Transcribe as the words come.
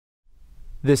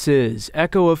This is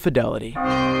Echo of Fidelity.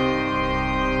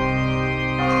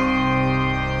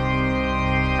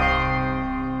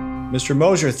 Mr.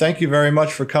 Moser, thank you very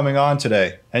much for coming on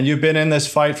today. And you've been in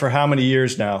this fight for how many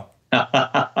years now?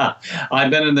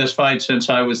 I've been in this fight since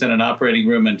I was in an operating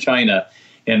room in China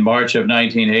in March of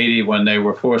 1980 when they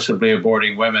were forcibly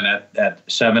aborting women at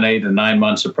 7, 8, and 9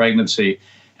 months of pregnancy,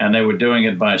 and they were doing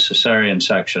it by cesarean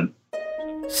section.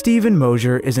 Stephen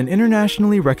Moser is an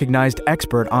internationally recognized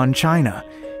expert on China.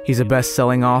 He's a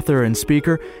best-selling author and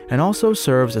speaker and also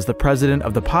serves as the president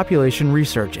of the Population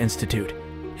Research Institute.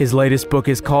 His latest book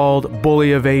is called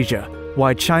Bully of Asia: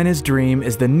 Why China's Dream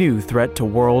is the New Threat to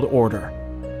World Order.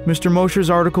 Mr. Moser's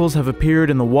articles have appeared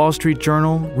in the Wall Street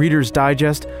Journal, Reader's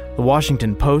Digest, The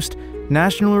Washington Post,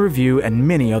 National Review, and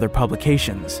many other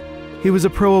publications. He was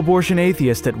a pro-abortion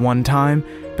atheist at one time,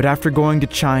 but after going to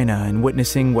China and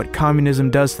witnessing what communism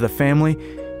does to the family,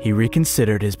 he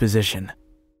reconsidered his position.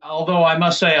 Although I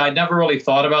must say I never really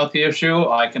thought about the issue.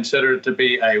 I considered it to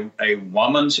be a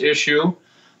woman's issue.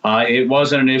 It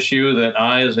wasn't an issue that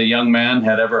I, as a young man,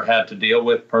 had ever had to deal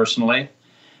with personally.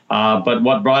 But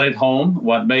what brought it home,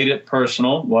 what made it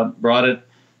personal, what brought it,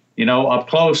 up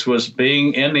close was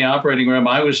being in the operating room.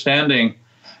 I was standing,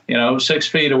 6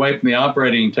 feet away from the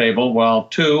operating table while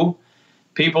two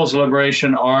People's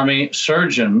Liberation Army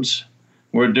surgeons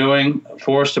were doing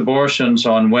forced abortions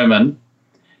on women.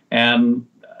 And,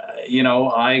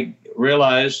 I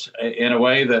realized in a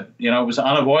way that, it was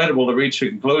unavoidable to reach the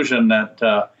conclusion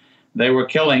that they were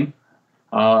killing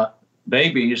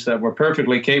babies that were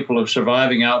perfectly capable of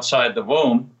surviving outside the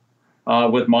womb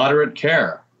with moderate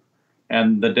care.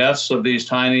 And the deaths of these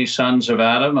tiny sons of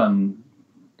Adam and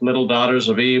little daughters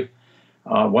of Eve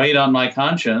weighed on my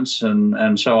conscience.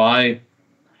 And so I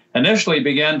initially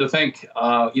began to think,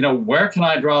 where can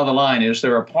I draw the line? Is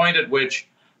there a point at which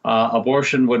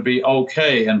abortion would be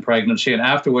okay in pregnancy and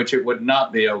after which it would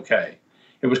not be okay?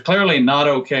 It was clearly not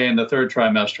okay in the third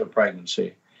trimester of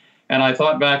pregnancy. And I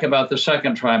thought back about the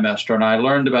second trimester, and I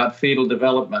learned about fetal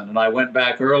development, and I went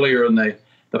back earlier in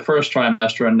the first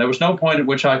trimester, and there was no point at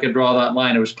which I could draw that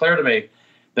line. It was clear to me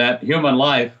that human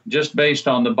life, just based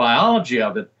on the biology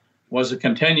of it, was a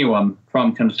continuum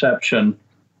from conception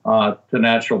to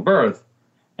natural birth.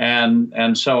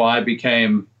 And so I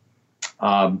became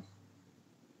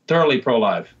thoroughly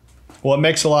pro-life. Well, it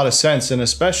makes a lot of sense, and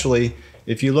especially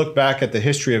if you look back at the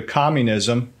history of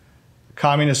communism,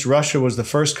 Communist Russia was the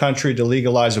first country to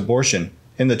legalize abortion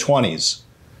in the 1920s.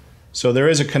 So there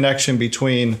is a connection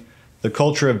between the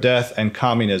culture of death and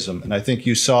communism, and I think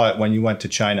you saw it when you went to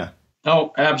China.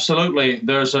 Oh, absolutely.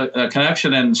 There's a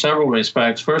connection in several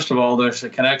respects. First of all, there's a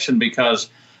connection because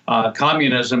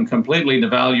communism completely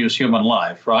devalues human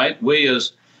life, right? We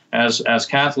as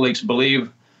Catholics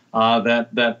believe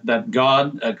that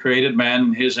God created man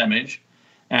in his image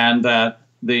and that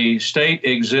the state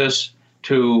exists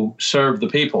to serve the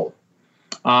people.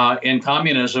 In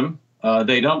communism,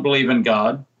 they don't believe in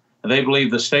God. They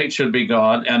believe the state should be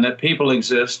God and that people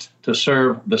exist to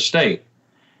serve the state.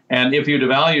 And if you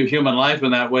devalue human life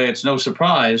in that way, it's no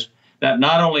surprise that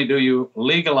not only do you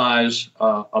legalize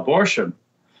abortion,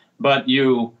 but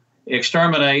you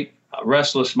exterminate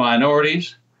restless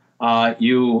minorities.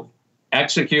 You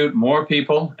execute more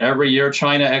people every year.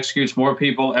 China executes more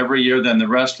people every year than the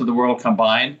rest of the world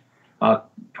combined.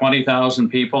 20,000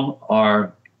 people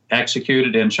are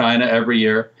executed in China every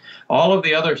year. All of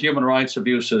the other human rights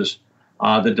abuses,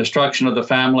 the destruction of the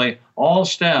family, all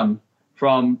stem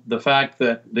from the fact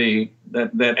that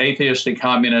that atheistic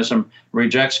communism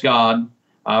rejects God,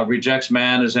 rejects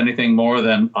man as anything more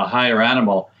than a higher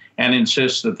animal, and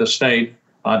insists that the state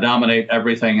dominate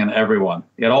everything and everyone.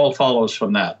 It all follows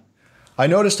from that. I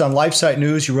noticed on LifeSite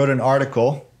News you wrote an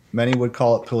article, many would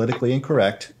call it politically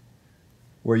incorrect,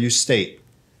 where you state,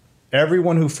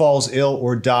 everyone who falls ill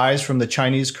or dies from the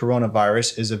Chinese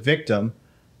coronavirus is a victim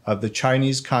of the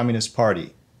Chinese Communist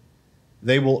Party.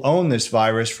 They will own this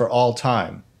virus for all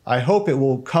time. I hope it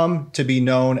will come to be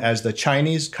known as the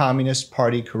Chinese Communist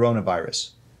Party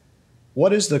coronavirus.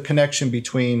 What is the connection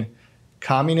between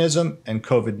communism and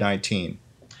COVID-19?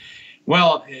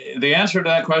 Well, the answer to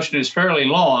that question is fairly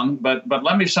long, but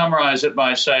let me summarize it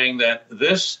by saying that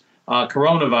this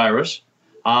coronavirus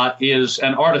is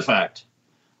an artifact.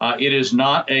 It is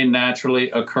not a naturally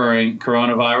occurring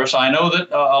coronavirus. I know that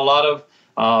a lot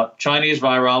of Chinese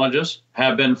virologists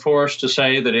have been forced to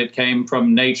say that it came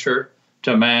from nature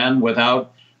to man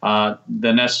without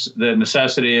the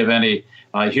necessity of any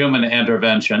human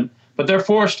intervention. But they're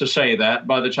forced to say that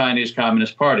by the Chinese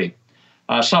Communist Party.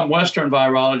 Some Western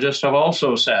virologists have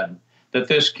also said that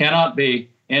this cannot be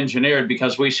engineered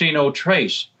because we see no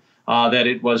trace that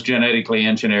it was genetically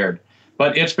engineered.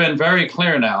 But it's been very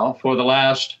clear now for the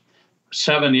last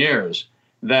 7 years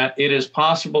that it is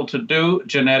possible to do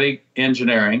genetic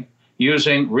engineering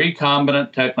using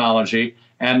recombinant technology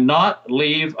and not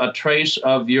leave a trace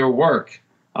of your work.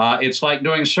 It's like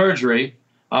doing surgery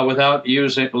without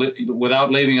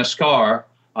leaving a scar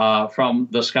from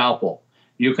the scalpel.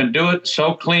 You can do it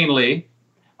so cleanly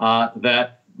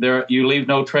that you leave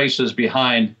no traces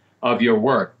behind of your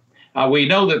work. We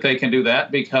know that they can do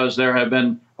that because there have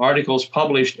been articles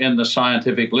published in the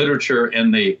scientific literature,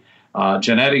 in the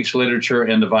genetics literature,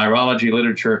 in the virology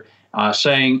literature,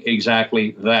 saying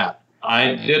exactly that.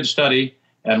 I did study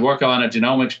and work on a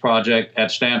genomics project at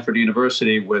Stanford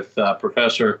University with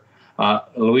Professor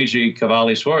Luigi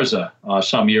Cavalli-Sforza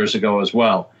some years ago as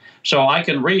well. So I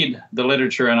can read the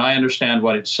literature and I understand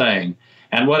what it's saying.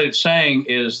 And what it's saying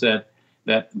is that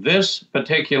this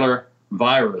particular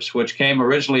virus, which came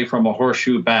originally from a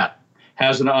horseshoe bat,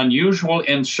 has an unusual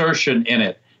insertion in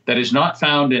it that is not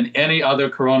found in any other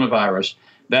coronavirus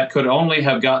that could only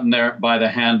have gotten there by the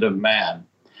hand of man.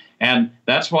 And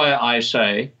that's why I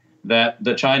say that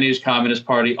the Chinese Communist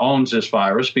Party owns this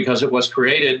virus, because it was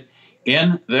created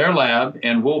in their lab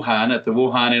in Wuhan at the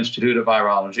Wuhan Institute of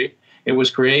Virology. It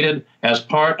was created as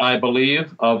part, I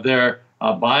believe, of their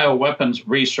bioweapons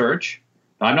research.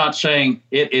 I'm not saying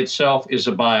it itself is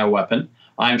a bioweapon.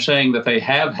 I'm saying that they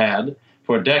have had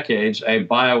for decades a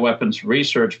bioweapons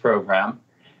research program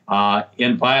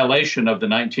in violation of the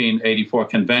 1984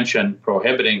 convention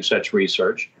prohibiting such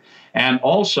research. And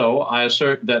also, I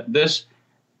assert that this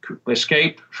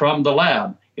escaped from the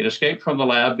lab. It escaped from the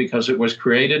lab because it was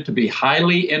created to be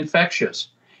highly infectious.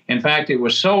 In fact, it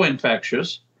was so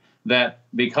infectious that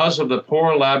because of the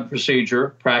poor lab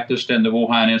procedure practiced in the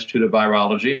Wuhan Institute of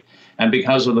Virology, and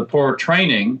because of the poor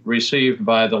training received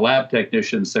by the lab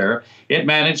technicians there, it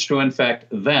managed to infect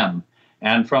them.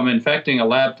 And from infecting a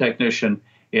lab technician,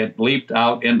 it leaped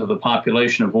out into the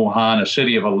population of Wuhan, a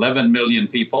city of 11 million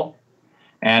people,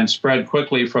 and spread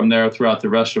quickly from there throughout the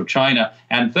rest of China.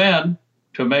 And then,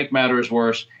 to make matters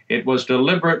worse, it was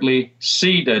deliberately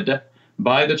seeded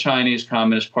by the Chinese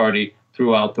Communist Party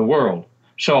throughout the world.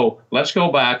 So let's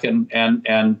go back and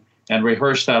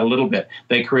rehearse that a little bit.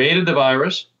 They created the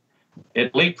virus.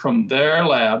 It leaked from their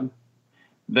lab.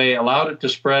 They allowed it to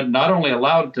spread, not only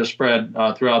allowed it to spread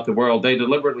throughout the world, they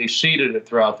deliberately seeded it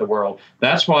throughout the world.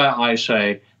 That's why I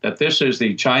say that this is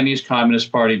the Chinese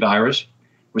Communist Party virus. It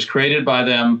was created by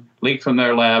them, leaked from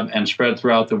their lab, and spread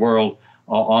throughout the world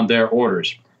on their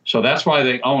orders. So that's why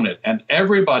they own it. And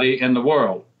everybody in the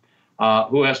world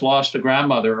who has lost a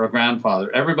grandmother or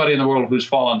grandfather, everybody in the world who's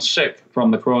fallen sick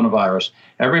from the coronavirus,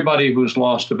 everybody who's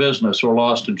lost a business or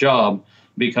lost a job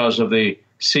because of the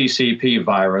CCP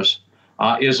virus,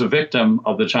 is a victim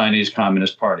of the Chinese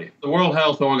Communist Party. The World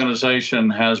Health Organization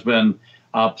has been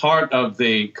part of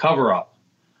the cover-up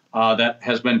that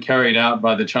has been carried out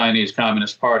by the Chinese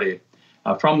Communist Party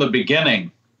from the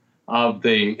beginning of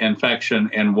the infection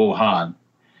in Wuhan.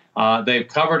 They've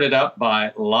covered it up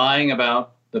by lying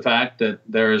about the fact that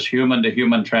there is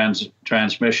human-to-human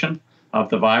transmission of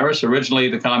the virus. Originally,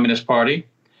 the Communist Party,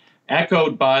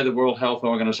 echoed by the World Health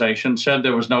Organization, said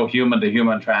there was no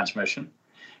human-to-human transmission,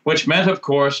 which meant, of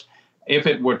course, if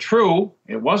it were true,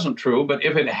 it wasn't true, but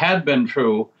if it had been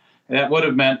true, that would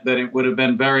have meant that it would have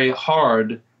been very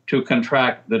hard to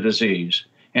contract the disease.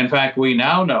 In fact, we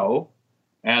now know,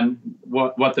 and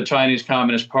what the Chinese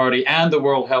Communist Party and the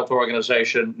World Health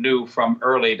Organization knew from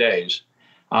early days,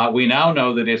 we now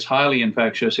know that it's highly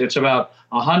infectious. It's about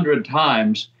 100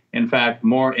 times, in fact,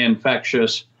 more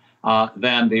infectious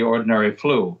than the ordinary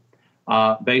flu.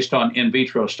 Based on in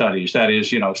vitro studies, that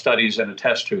is, studies in a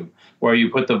test tube, where you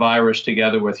put the virus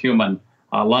together with human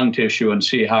lung tissue and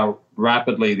see how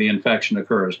rapidly the infection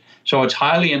occurs. So it's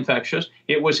highly infectious.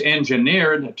 It was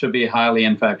engineered to be highly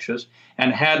infectious.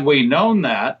 And had we known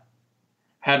that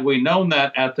at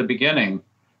the beginning,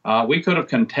 we could have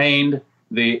contained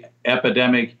the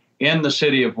epidemic in the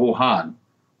city of Wuhan.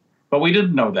 But we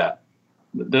didn't know that.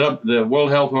 The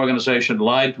World Health Organization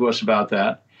lied to us about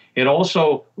that. It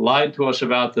also lied to us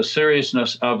about the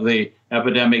seriousness of the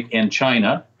epidemic in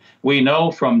China. We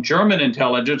know from German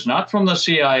intelligence, not from the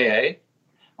CIA,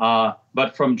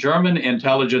 but from German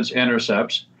intelligence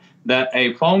intercepts, that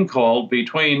a phone call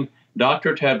between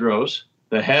Dr. Tedros,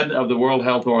 the head of the World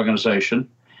Health Organization,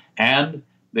 and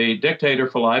the dictator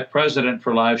for life, president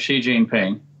for life, Xi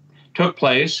Jinping, took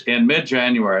place in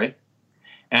mid-January.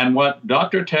 And what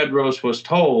Dr. Tedros was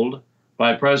told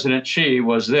by President Xi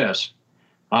was this: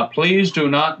 please do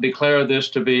not declare this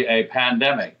to be a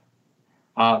pandemic.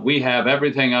 We have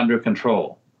everything under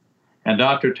control. And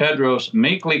Dr. Tedros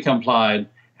meekly complied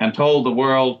and told the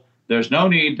world There's no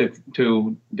need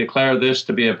to declare this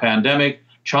to be a pandemic.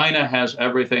 China has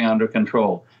everything under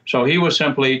control. So he was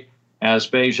simply, as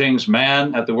Beijing's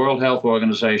man at the World Health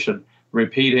Organization,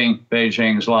 repeating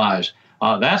Beijing's lies.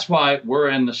 That's why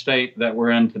we're in the state that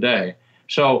we're in today.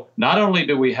 So not only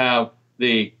do we have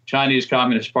the Chinese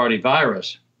Communist Party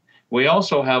virus, we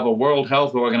also have a World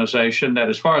Health Organization that,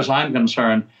 as far as I'm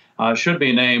concerned, should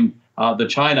be named the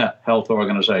China Health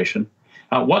Organization.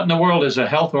 What in the world is a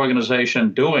health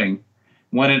organization doing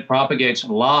when it propagates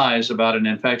lies about an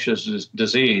infectious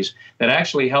disease that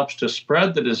actually helps to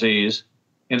spread the disease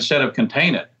instead of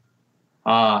contain it?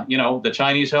 The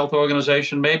Chinese Health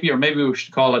Organization, maybe, or maybe we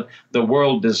should call it the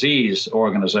World Disease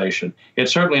Organization.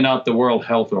 It's certainly not the World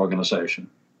Health Organization.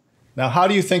 Now, how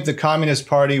do you think the Communist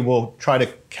Party will try to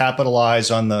capitalize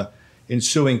on the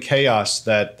ensuing chaos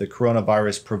that the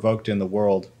coronavirus provoked in the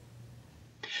world?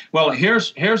 Well,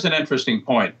 here's an interesting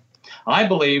point. I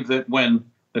believe that when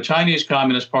the Chinese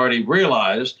Communist Party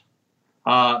realized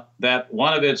that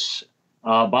one of its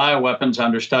bioweapons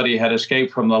under study had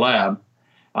escaped from the lab,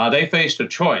 they faced a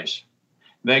choice.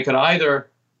 They could either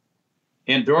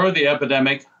endure the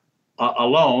epidemic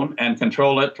alone and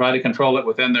try to control it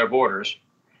within their borders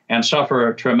and suffer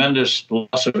a tremendous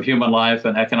loss of human life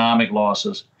and economic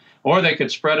losses, or they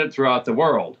could spread it throughout the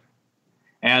world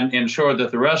and ensure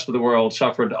that the rest of the world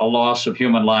suffered a loss of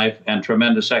human life and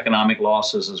tremendous economic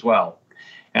losses as well.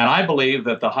 And I believe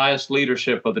that the highest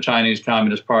leadership of the Chinese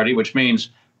Communist Party, which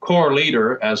means core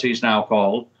leader, as he's now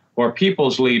called, or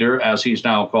people's leader, as he's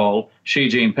now called, Xi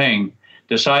Jinping,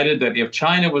 decided that if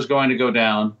China was going to go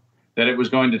down, that it was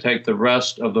going to take the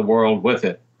rest of the world with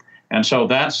it. And so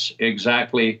that's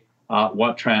exactly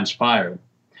what transpired.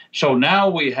 So now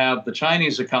we have the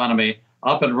Chinese economy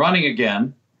up and running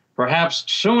again, perhaps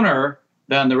sooner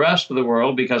than the rest of the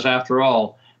world, because after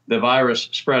all, the virus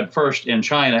spread first in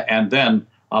China and then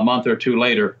a month or two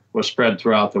later was spread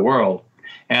throughout the world.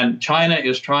 And China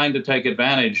is trying to take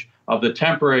advantage of the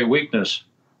temporary weakness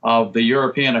of the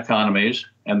European economies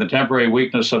and the temporary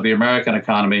weakness of the American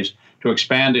economies to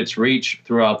expand its reach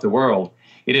throughout the world.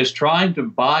 It is trying to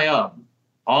buy up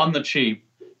on the cheap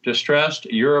distressed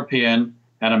European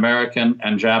and American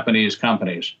and Japanese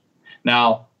companies.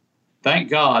 Now, thank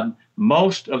God,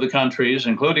 most of the countries,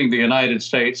 including the United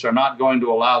States, are not going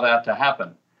to allow that to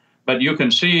happen. But you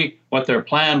can see what their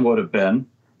plan would have been.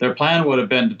 Their plan would have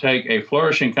been to take a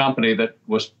flourishing company that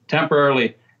was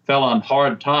temporarily fell on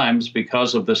hard times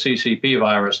because of the CCP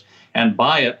virus and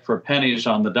buy it for pennies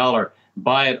on the dollar,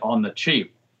 buy it on the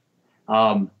cheap.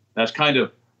 That's kind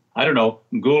of,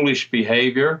 ghoulish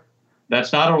behavior.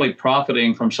 That's not only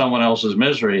profiting from someone else's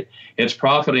misery, it's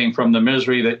profiting from the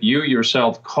misery that you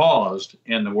yourself caused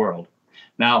in the world.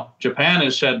 Now, Japan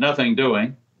has said nothing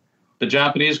doing. The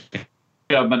Japanese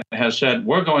government has said,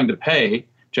 we're going to pay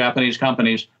Japanese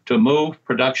companies to move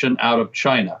production out of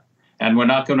China, and we're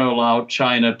not going to allow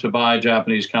China to buy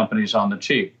Japanese companies on the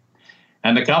cheap.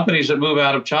 And the companies that move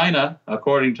out of China,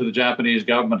 according to the Japanese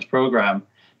government's program,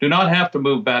 do not have to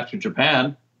move back to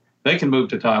Japan. They can move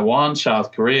to Taiwan,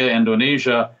 South Korea,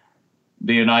 Indonesia,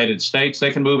 the United States.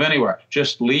 They can move anywhere.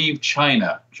 Just leave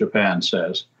China, Japan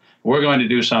says. We're going to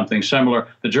do something similar.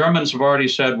 The Germans have already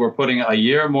said we're putting a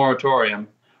year moratorium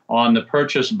on the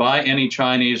purchase by any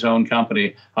Chinese-owned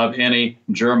company of any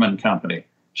German company.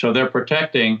 So they're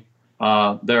protecting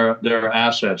their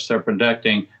assets. They're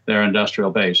protecting their industrial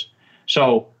base.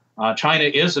 So China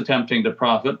is attempting to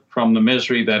profit from the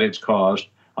misery that it's caused.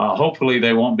 Hopefully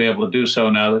they won't be able to do so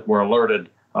now that we're alerted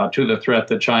to the threat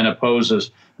that China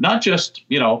poses, not just,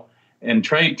 in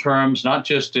trade terms, not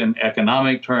just in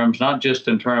economic terms, not just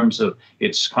in terms of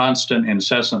its constant,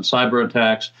 incessant cyber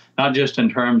attacks, not just in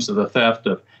terms of the theft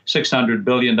of $600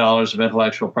 billion of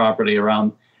intellectual property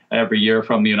around every year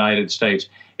from the United States.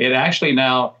 It actually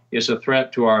now is a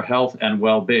threat to our health and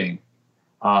well-being.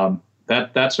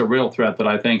 That's a real threat that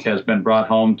I think has been brought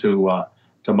home to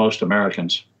most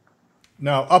Americans.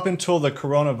 Now, up until the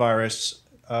coronavirus,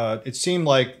 it seemed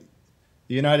like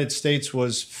the United States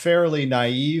was fairly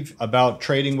naive about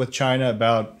trading with China,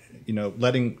 about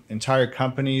letting entire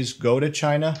companies go to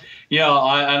China. Yeah,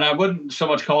 I wouldn't so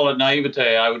much call it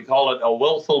naivete. I would call it a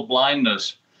willful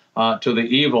blindness to the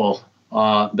evil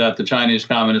that the Chinese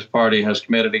Communist Party has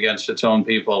committed against its own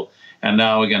people and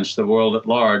now against the world at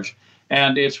large.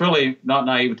 And it's really not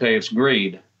naivete, it's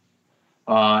greed.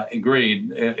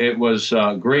 Greed. It was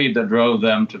greed that drove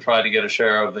them to try to get a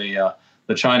share of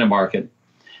the China market.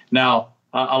 Now,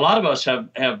 a lot of us have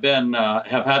had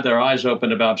their eyes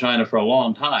opened about China for a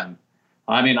long time.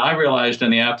 I mean, I realized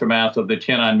in the aftermath of the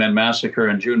Tiananmen massacre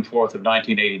on June 4th of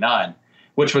 1989,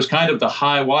 which was kind of the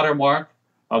high watermark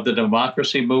of the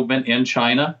democracy movement in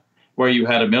China, where you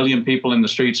had 1 million people in the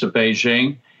streets of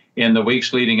Beijing in the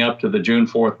weeks leading up to the June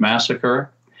 4th massacre,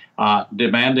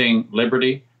 demanding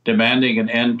liberty, demanding an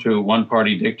end to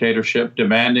one-party dictatorship,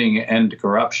 demanding an end to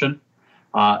corruption.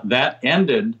 That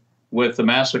ended with the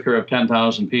massacre of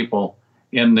 10,000 people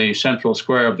in the central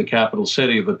square of the capital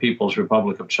city of the People's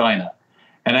Republic of China.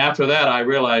 And after that, I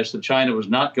realized that China was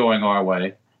not going our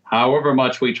way. However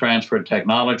much we transferred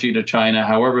technology to China,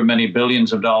 however many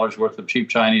billions of dollars worth of cheap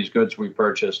Chinese goods we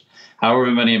purchased, however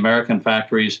many American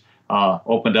factories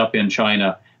opened up in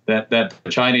China, that the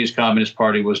Chinese Communist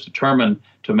Party was determined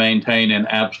to maintain an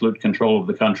absolute control of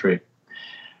the country.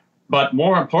 But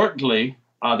more importantly,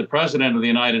 the President of the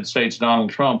United States, Donald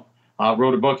Trump,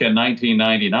 wrote a book in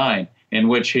 1999 in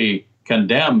which he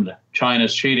condemned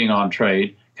China's cheating on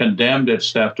trade, condemned its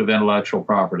theft of intellectual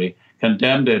property,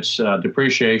 condemned its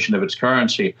depreciation of its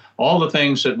currency, all the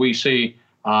things that we see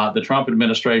the Trump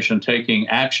administration taking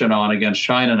action on against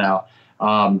China now.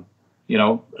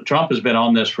 Trump has been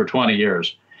on this for 20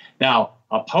 years. Now,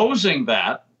 opposing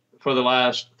that for the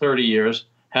last 30 years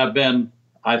have been,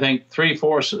 I think, three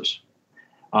forces.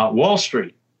 Wall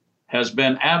Street has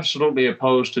been absolutely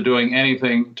opposed to doing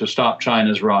anything to stop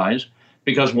China's rise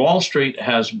because Wall Street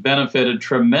has benefited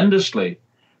tremendously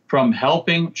from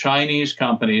helping Chinese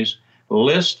companies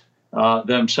list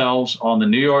themselves on the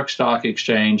New York Stock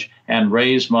Exchange and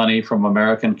raise money from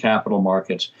American capital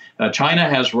markets. China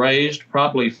has raised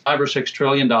probably $5 or $6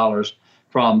 trillion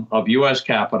of U.S.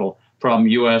 capital from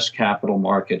U.S. capital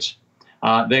markets.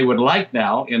 They would like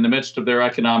now, in the midst of their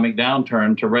economic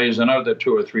downturn, to raise another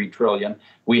 2 or 3 trillion.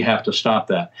 We have to stop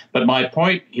that. But the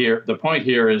point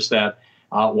here is that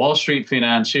Wall Street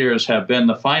financiers have been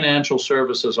the financial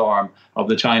services arm of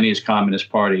the Chinese Communist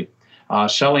Party,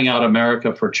 selling out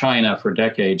America for China for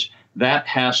decades. That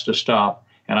has to stop,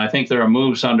 and I think there are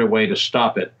moves underway to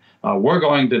stop it. We're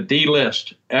going to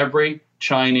delist every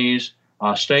Chinese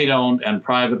state-owned and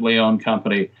privately owned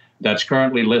company that's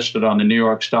currently listed on the New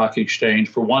York Stock Exchange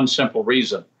for one simple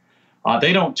reason.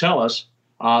 They don't tell us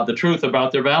the truth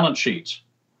about their balance sheets.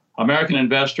 American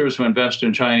investors who invest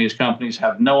in Chinese companies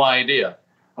have no idea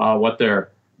what their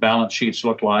balance sheets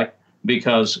look like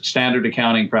because standard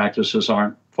accounting practices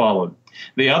aren't followed.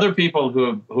 The other people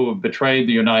who have betrayed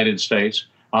the United States,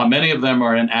 many of them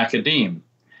are in academia.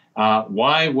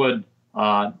 Why would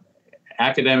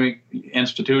academic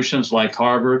institutions like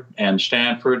Harvard and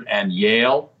Stanford and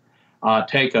Yale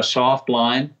take a soft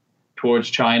line towards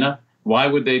China? Why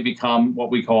would they become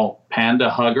what we call panda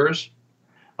huggers?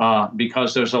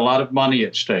 Because there's a lot of money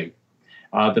at stake.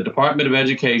 The Department of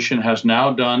Education has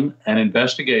now done an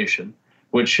investigation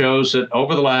which shows that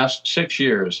over the last 6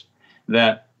 years,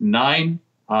 that $600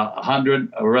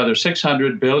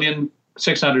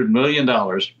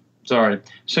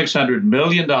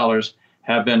 million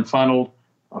have been funneled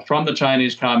from the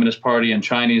Chinese Communist Party and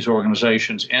Chinese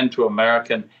organizations into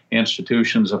American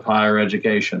institutions of higher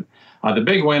education. The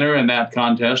big winner in that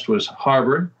contest was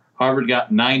Harvard. Harvard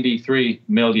got $93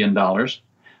 million.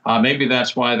 Maybe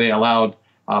that's why they allowed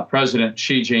President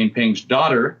Xi Jinping's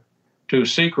daughter to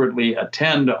secretly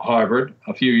attend Harvard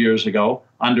a few years ago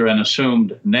under an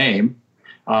assumed name.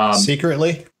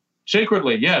 Secretly?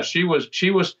 Secretly, yes. She was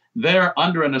there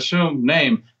under an assumed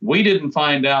name. We didn't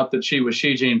find out that she was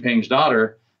Xi Jinping's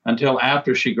daughter until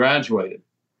after she graduated.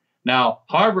 Now,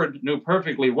 Harvard knew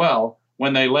perfectly well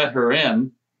when they let her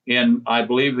in, I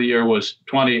believe the year was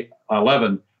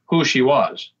 2011, who she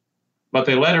was. But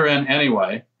they let her in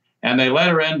anyway, and they let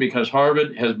her in because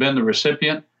Harvard has been the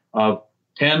recipient of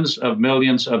tens of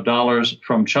millions of dollars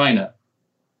from China.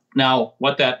 Now,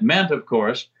 what that meant, of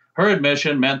course, her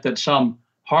admission meant that some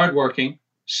hardworking,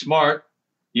 smart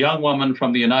young woman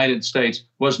from the United States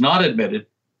was not admitted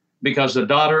because the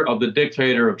daughter of the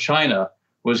dictator of China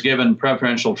was given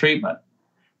preferential treatment.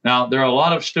 Now, there are a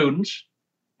lot of students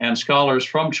and scholars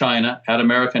from China at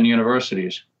American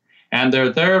universities, and they're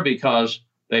there because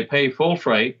they pay full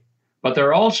freight, but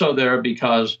they're also there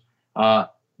because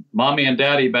mommy and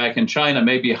daddy back in China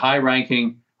may be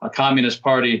high-ranking Communist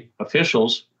Party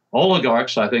officials,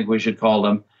 oligarchs, I think we should call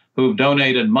them, who've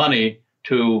donated money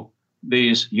to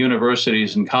these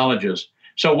universities and colleges.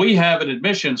 So we have an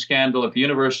admission scandal at the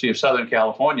University of Southern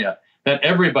California that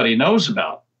everybody knows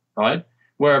about, right?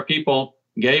 Where people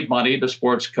gave money to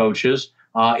sports coaches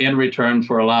in return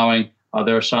for allowing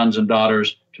their sons and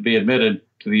daughters to be admitted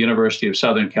to the University of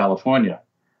Southern California.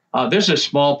 This is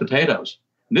small potatoes.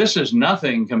 This is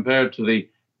nothing compared to the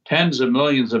tens of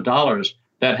millions of dollars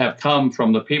that have come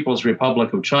from the People's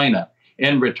Republic of China,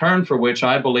 in return for which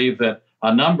I believe that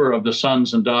a number of the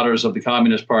sons and daughters of the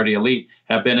Communist Party elite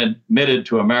have been admitted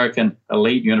to American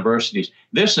elite universities.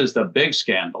 This is the big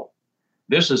scandal.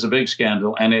 this is a big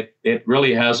scandal, and it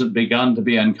really hasn't begun to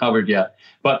be uncovered yet.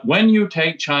 But when you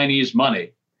take Chinese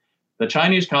money, the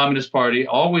Chinese Communist Party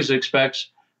always expects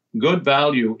good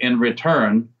value in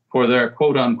return for their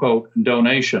quote-unquote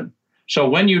donation. So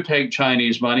when you take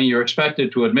Chinese money, you're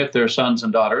expected to admit their sons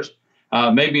and daughters.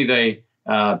 Maybe they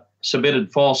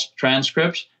submitted false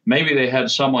transcripts. Maybe they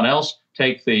had someone else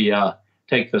take the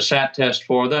SAT test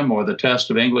for them, or the test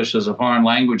of English as a foreign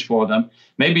language for them.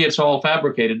 Maybe it's all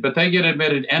fabricated, but they get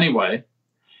admitted anyway.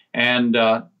 And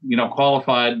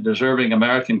qualified, deserving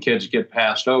American kids get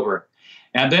passed over.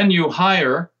 And then you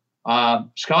hire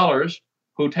scholars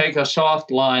who take a soft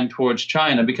line towards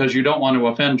China because you don't want to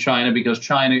offend China, because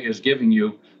China is giving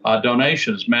you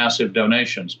donations, massive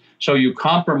donations. So you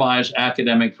compromise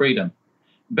academic freedom.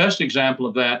 Best example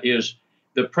of that is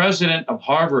the president of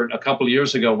Harvard a couple of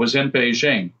years ago was in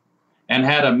Beijing and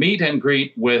had a meet and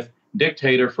greet with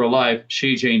dictator for life,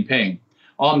 Xi Jinping.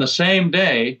 On the same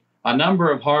day, a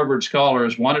number of Harvard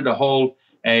scholars wanted to hold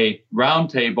a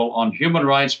roundtable on human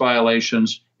rights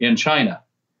violations in China.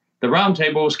 The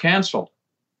roundtable was canceled.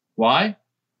 Why?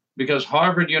 Because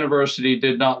Harvard University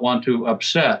did not want to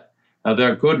upset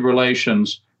their good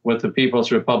relations with the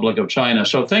People's Republic of China.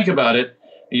 So think about it.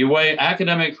 You weigh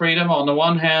academic freedom on the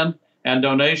one hand and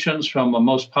donations from the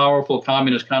most powerful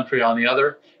communist country on the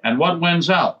other, and what wins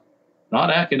out? Not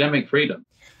academic freedom.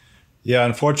 Yeah,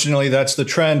 unfortunately, that's the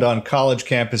trend on college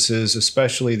campuses,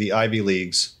 especially the Ivy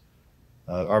Leagues.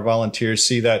 Our volunteers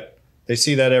see that. They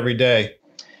see that every day.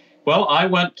 Well, I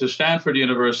went to Stanford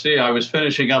University. I was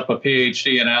finishing up a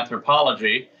PhD in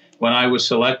anthropology when I was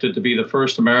selected to be the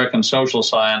first American social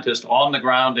scientist on the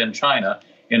ground in China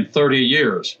in 30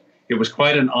 years. It was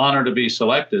quite an honor to be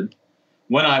selected.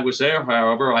 When I was there,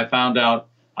 however, I found out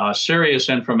serious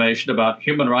information about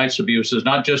human rights abuses,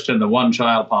 not just in the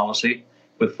one-child policy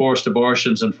with forced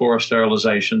abortions and forced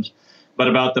sterilizations, but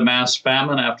about the mass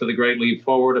famine after the Great Leap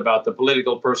Forward, about the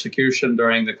political persecution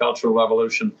during the Cultural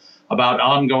Revolution, about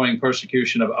ongoing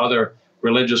persecution of other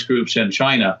religious groups in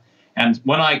China. And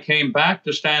when I came back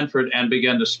to Stanford and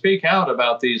began to speak out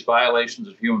about these violations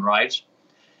of human rights,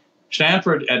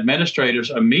 Stanford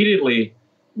administrators immediately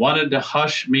wanted to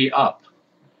hush me up.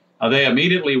 They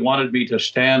immediately wanted me to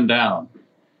stand down.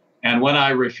 And when I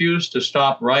refused to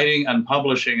stop writing and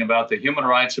publishing about the human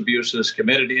rights abuses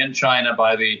committed in China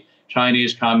by the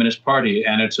Chinese Communist Party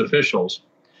and its officials,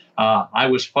 I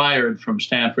was fired from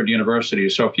Stanford University.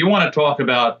 So if you want to talk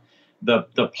about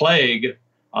the plague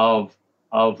of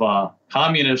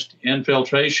communist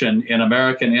infiltration in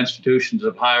American institutions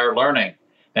of higher learning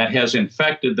that has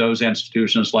infected those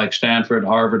institutions like Stanford,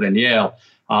 Harvard, and Yale,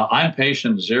 I'm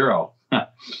patient zero.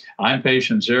 I'm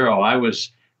patient zero. I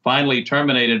was finally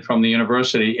terminated from the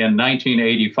university in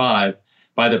 1985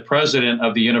 by the president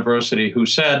of the university, who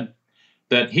said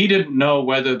that he didn't know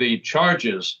whether the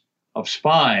charges of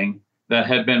spying that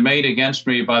had been made against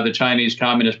me by the Chinese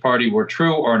Communist Party were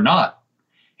true or not.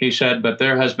 He said, but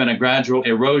there has been a gradual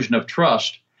erosion of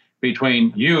trust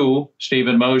between you,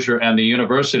 Stephen Mosher, and the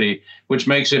university, which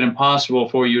makes it impossible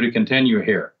for you to continue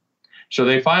here. So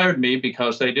they fired me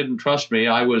because they didn't trust me.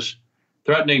 I was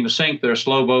threatening to sink their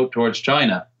slow boat towards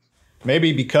China.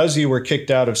 Maybe because you were kicked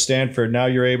out of Stanford, now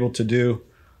you're able to do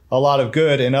a lot of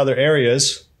good in other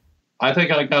areas. I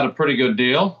think I got a pretty good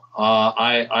deal.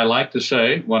 I like to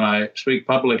say, when I speak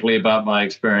publicly about my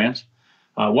experience,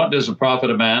 what does it profit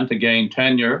a man to gain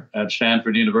tenure at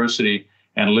Stanford University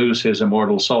and lose his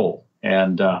immortal soul?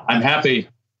 And I'm happy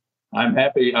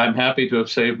to have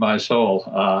saved my soul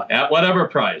at whatever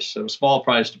price, a small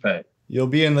price to pay. You'll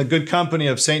be in the good company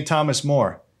of St. Thomas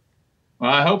More.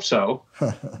 Well, I hope so.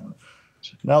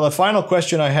 Now, the final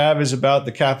question I have is about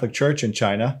the Catholic Church in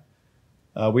China.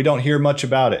 We don't hear much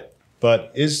about it,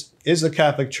 but is the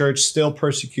Catholic Church still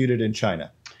persecuted in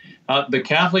China? The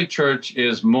Catholic Church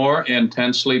is more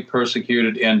intensely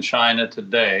persecuted in China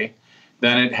today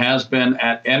than it has been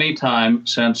at any time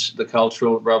since the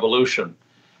Cultural Revolution,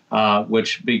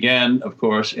 which began, of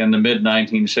course, in the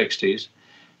mid-1960s,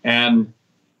 and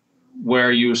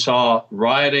where you saw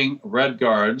rioting Red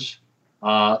Guards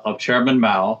of Chairman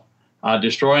Mao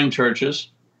destroying churches,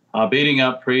 beating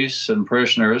up priests and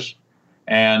parishioners,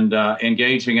 and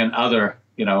engaging in other,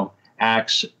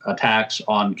 attacks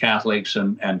on Catholics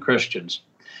and Christians.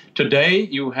 Today,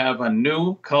 you have a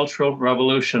new cultural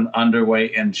revolution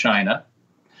underway in China,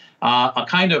 a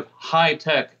kind of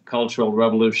high-tech cultural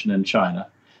revolution in China,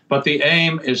 but the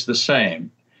aim is the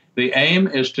same. The aim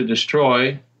is to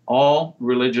destroy all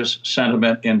religious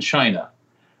sentiment in China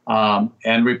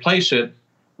and replace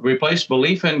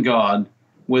belief in God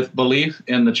with belief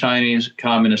in the Chinese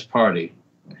Communist Party,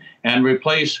 and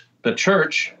replace the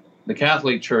church, the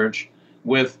Catholic Church,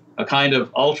 with a kind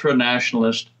of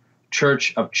ultra-nationalist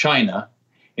Church of China,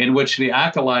 in which the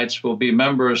acolytes will be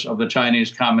members of the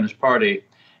Chinese Communist Party,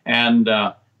 and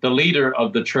the leader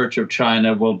of the Church of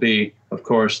China will be, of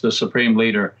course, the supreme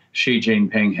leader, Xi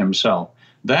Jinping himself.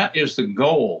 That is the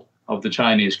goal of the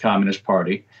Chinese Communist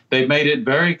Party. They've made it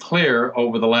very clear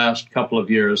over the last couple of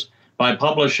years by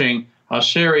publishing a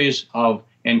series of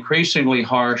increasingly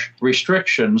harsh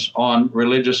restrictions on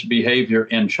religious behavior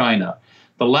in China.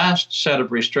 The last set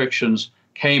of restrictions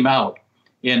came out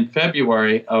in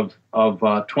February of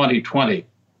 2020.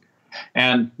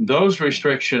 And those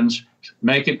restrictions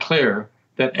make it clear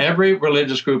that every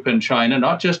religious group in China,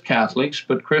 not just Catholics,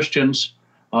 but Christians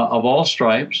of all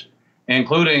stripes,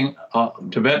 including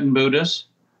Tibetan Buddhists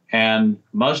and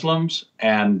Muslims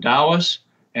and Taoists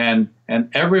and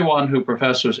everyone who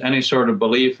professes any sort of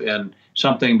belief in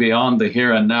something beyond the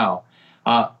here and now,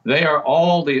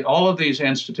 all of these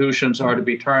institutions are to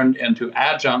be turned into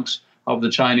adjuncts of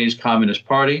the Chinese Communist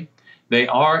Party. They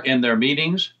are in their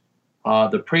meetings.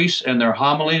 The priests in their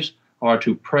homilies are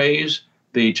to praise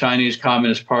the Chinese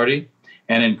Communist Party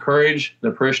and encourage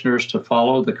the parishioners to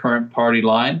follow the current party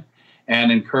line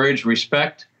and encourage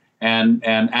respect and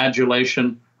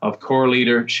adulation of core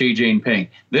leader Xi Jinping.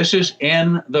 This is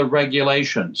in the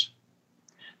regulations.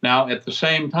 Now, at the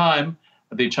same time,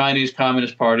 the Chinese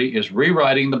Communist Party is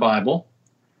rewriting the Bible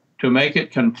to make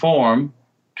it conform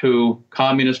to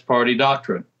Communist Party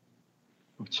doctrine.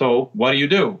 So what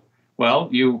do? Well,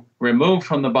 you remove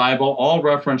from the Bible all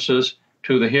references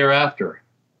to the hereafter.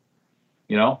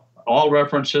 You know, all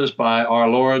references by our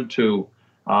Lord to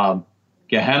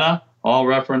Gehenna, all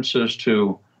references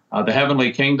to the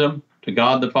heavenly kingdom, to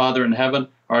God the Father in heaven,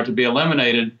 are to be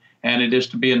eliminated, and it is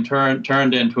to be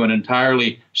turned into an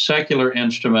entirely secular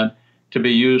instrument to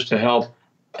be used to help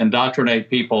indoctrinate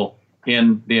people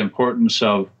in the importance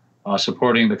of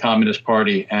supporting the Communist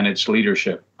Party and its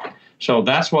leadership. So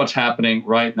that's what's happening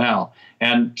right now.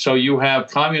 And so you have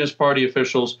Communist Party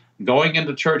officials going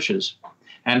into churches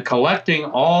and collecting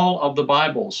all of the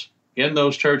Bibles in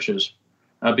those churches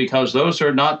because those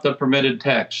are not the permitted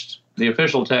texts. The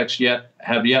official texts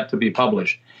have yet to be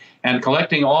published. And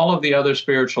collecting all of the other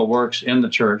spiritual works in the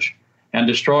church and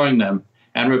destroying them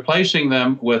and replacing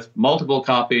them with multiple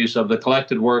copies of the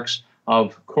collected works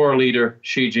of core leader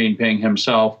Xi Jinping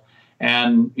himself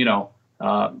and,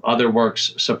 other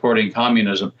works supporting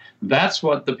communism. That's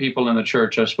what the people in the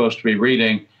church are supposed to be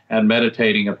reading and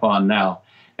meditating upon now.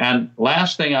 And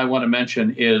last thing I want to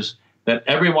mention is that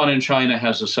everyone in China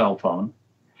has a cell phone,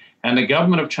 and the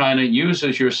government of China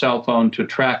uses your cell phone to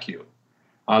track you.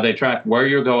 They track where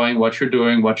you're going, what you're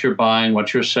doing, what you're buying,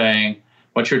 what you're saying,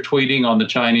 what you're tweeting on the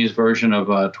Chinese version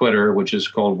of Twitter, which is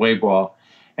called Weibo.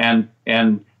 And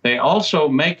they also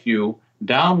make you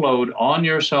download on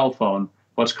your cell phone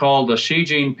what's called the Xi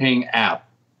Jinping app.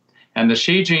 And the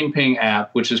Xi Jinping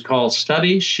app, which is called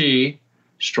Study Xi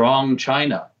Strong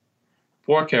China,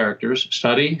 4 characters,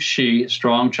 Study Xi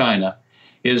Strong China,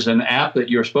 is an app that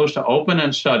you're supposed to open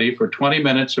and study for 20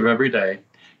 minutes of every day.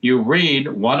 You read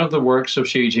one of the works of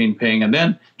Xi Jinping, and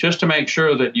then just to make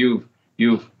sure that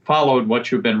you've followed what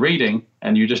you've been reading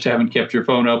and you just haven't kept your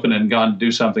phone open and gone to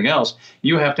do something else,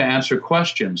 you have to answer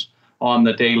questions on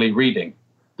the daily reading,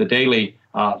 the daily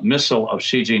missal of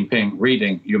Xi Jinping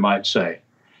reading, you might say.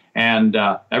 And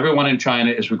everyone in China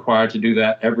is required to do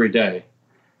that every day.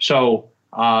 So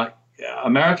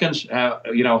Americans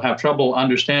have trouble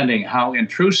understanding how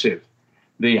intrusive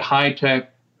the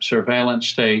high-tech surveillance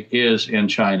state is in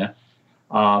China,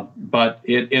 but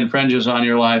it infringes on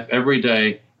your life every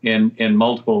day in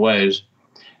multiple ways.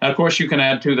 And of course, you can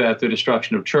add to that the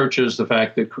destruction of churches, the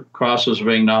fact that crosses are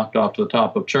being knocked off to the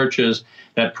top of churches,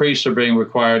 that priests are being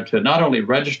required to not only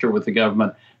register with the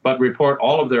government, but report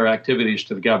all of their activities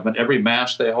to the government. Every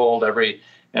mass they hold, every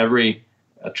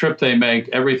trip they make,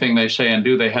 everything they say and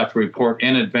do, they have to report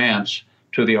in advance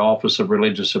to the Office of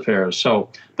Religious Affairs. So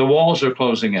the walls are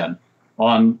closing in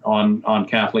on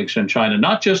Catholics in China,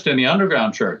 not just in the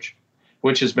underground church,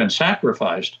 which has been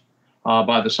sacrificed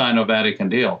by the Sino-Vatican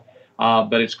deal,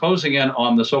 but it's closing in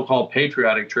on the so-called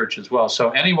patriotic church as well. So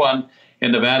anyone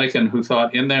in the Vatican who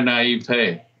thought in their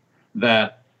naivete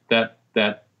that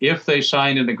if they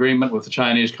signed an agreement with the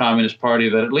Chinese Communist Party,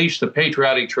 that at least the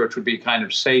patriotic church would be a kind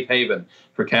of safe haven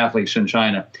for Catholics in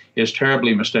China is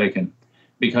terribly mistaken,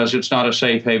 because it's not a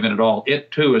safe haven at all.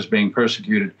 It too is being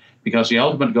persecuted, because the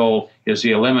ultimate goal is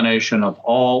the elimination of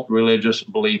all religious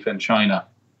belief in China.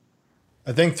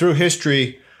 I think through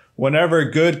history, whenever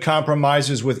good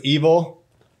compromises with evil,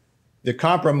 the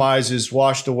compromise is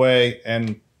washed away,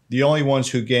 and the only ones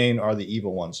who gain are the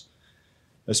evil ones.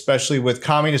 especially with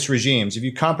communist regimes. If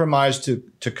you compromise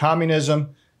to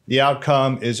communism, the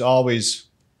outcome is always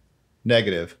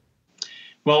negative.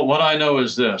 Well, what I know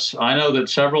is this. I know that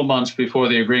several months before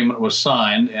the agreement was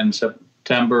signed in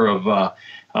September of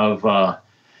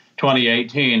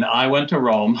 2018, I went to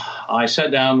Rome. I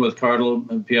sat down with Cardinal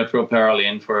Pietro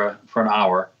Parolin for an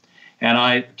hour, and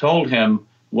I told him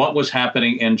what was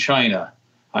happening in China.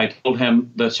 I told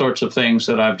him the sorts of things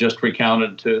that I've just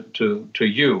recounted to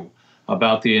you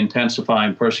about the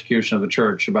intensifying persecution of the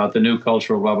church, about the new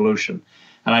cultural revolution.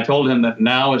 And I told him that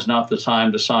now is not the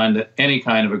time to sign any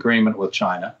kind of agreement with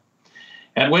China.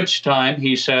 At which time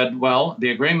he said, well, the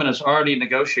agreement is already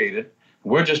negotiated.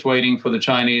 We're just waiting for the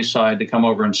Chinese side to come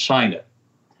over and sign it.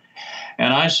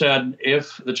 And I said,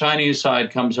 if the Chinese side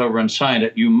comes over and sign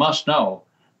it, you must know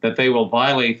that they will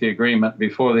violate the agreement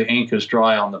before the ink is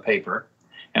dry on the paper.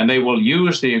 And they will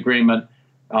use the agreement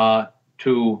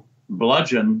to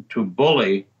bludgeon, to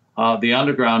bully the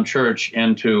underground church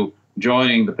into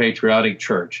joining the patriotic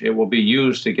church. It will be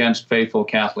used against faithful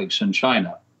Catholics in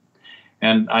China.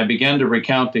 And I began to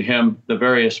recount to him the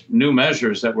various new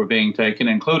measures that were being taken,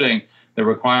 including the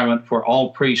requirement for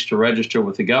all priests to register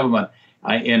with the government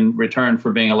in return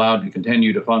for being allowed to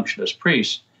continue to function as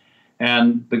priests.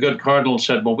 And the good cardinal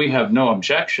said, well, we have no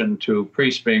objection to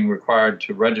priests being required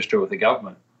to register with the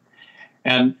government.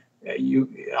 And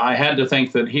I had to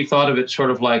think that he thought of it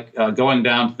sort of like going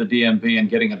down to the DMV and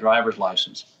getting a driver's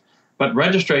license. But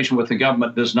registration with the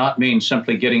government does not mean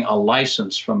simply getting a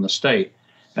license from the state,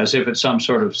 as if it's some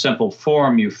sort of simple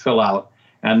form you fill out,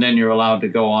 and then you're allowed to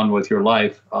go on with your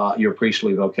life, your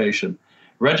priestly vocation.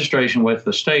 Registration with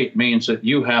the state means that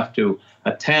you have to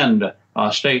attend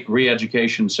state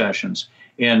re-education sessions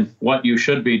in what you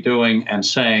should be doing and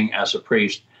saying as a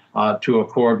priest to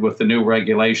accord with the new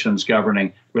regulations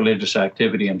governing religious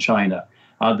activity in China.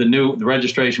 The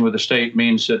registration with the state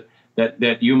means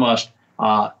that you must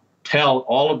tell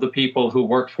all of the people who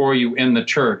work for you in the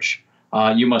church,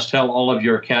 you must tell all of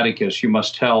your catechists, you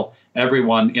must tell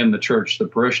everyone in the church, the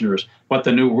parishioners, what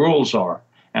the new rules are,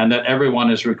 and that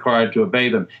everyone is required to obey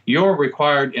them. You're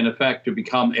required, in effect, to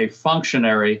become a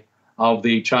functionary of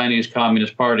the Chinese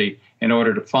Communist Party in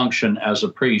order to function as a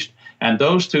priest. And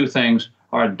those two things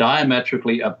are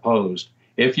diametrically opposed.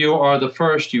 If you are the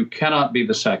first, you cannot be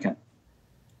the second.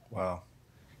 Wow.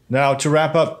 Now, to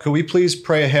wrap up, could we please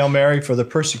pray a Hail Mary for the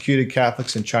persecuted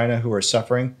Catholics in China who are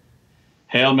suffering?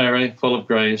 Hail Mary, full of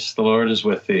grace, the Lord is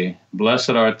with thee.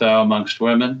 Blessed art thou amongst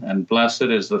women, and blessed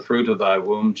is the fruit of thy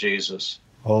womb, Jesus.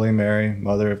 Holy Mary,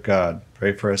 Mother of God,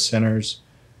 pray for us sinners,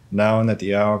 now and at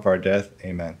the hour of our death.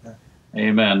 Amen.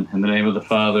 Amen. In the name of the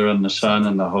Father, and the Son,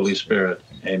 and the Holy Spirit.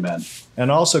 Amen. And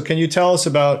also, can you tell us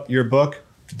about your book,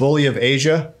 Bully of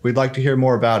Asia? We'd like to hear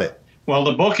more about it. Well,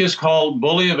 the book is called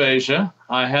Bully of Asia.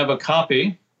 I have a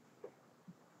copy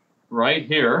right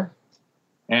here,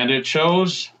 and it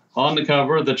shows on the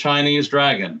cover the Chinese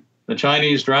dragon. The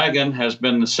Chinese dragon has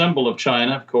been the symbol of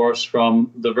China, of course,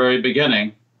 from the very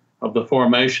beginning of the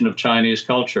formation of Chinese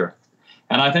culture.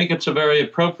 And I think it's a very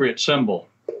appropriate symbol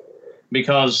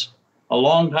because a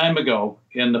long time ago,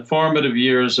 in the formative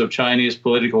years of Chinese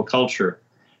political culture,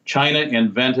 China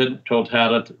invented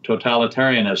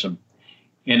totalitarianism.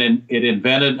 And it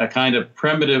invented a kind of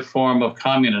primitive form of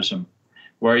communism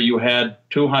where you had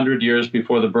 200 years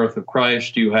before the birth of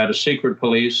Christ, you had a secret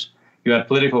police, you had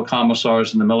political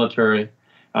commissars in the military,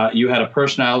 you had a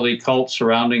personality cult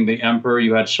surrounding the emperor,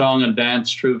 you had song and dance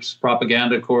troops,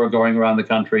 propaganda corps going around the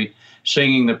country,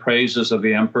 singing the praises of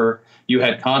the emperor, you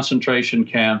had concentration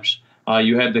camps,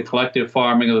 you had the collective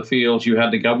farming of the fields, you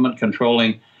had the government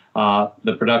controlling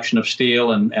the production of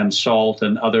steel and salt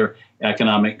and other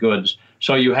economic goods.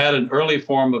 So you had an early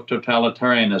form of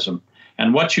totalitarianism.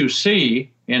 And what you see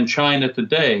in China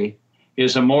today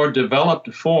is a more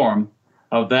developed form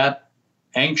of that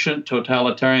ancient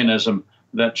totalitarianism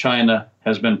that China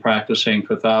has been practicing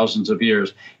for thousands of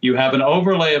years. You have an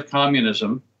overlay of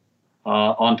communism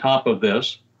on top of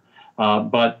this,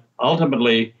 but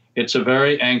ultimately it's a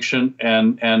very ancient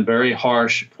and very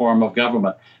harsh form of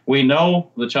government. We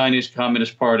know the Chinese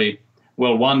Communist Party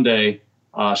will one day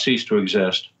cease to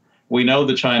exist. We know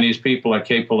the Chinese people are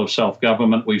capable of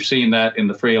self-government. We've seen that in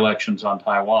the free elections on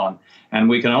Taiwan. And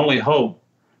we can only hope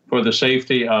for the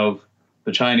safety of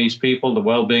the Chinese people, the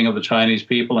well-being of the Chinese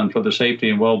people, and for the safety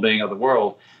and well-being of the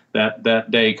world, that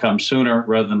that day comes sooner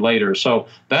rather than later. So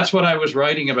that's what I was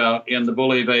writing about in The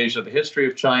Bully of Asia, the history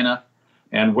of China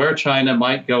and where China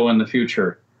might go in the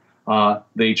future.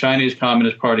 The Chinese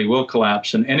Communist Party will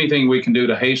collapse, and anything we can do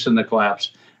to hasten the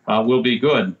collapse will be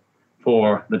good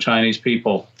for the Chinese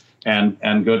people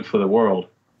and good for the world.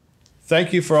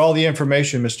 Thank you for all the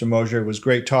information, Mr. Mosier. It was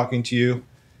great talking to you,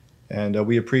 and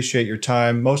we appreciate your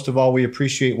time. Most of all, we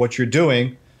appreciate what you're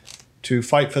doing to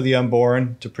fight for the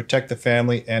unborn, to protect the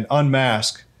family, and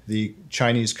unmask the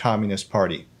Chinese Communist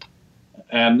Party.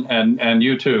 And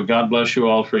you too. God bless you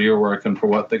all for your work and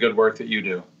for the good work that you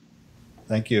do.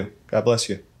 Thank you. God bless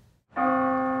you.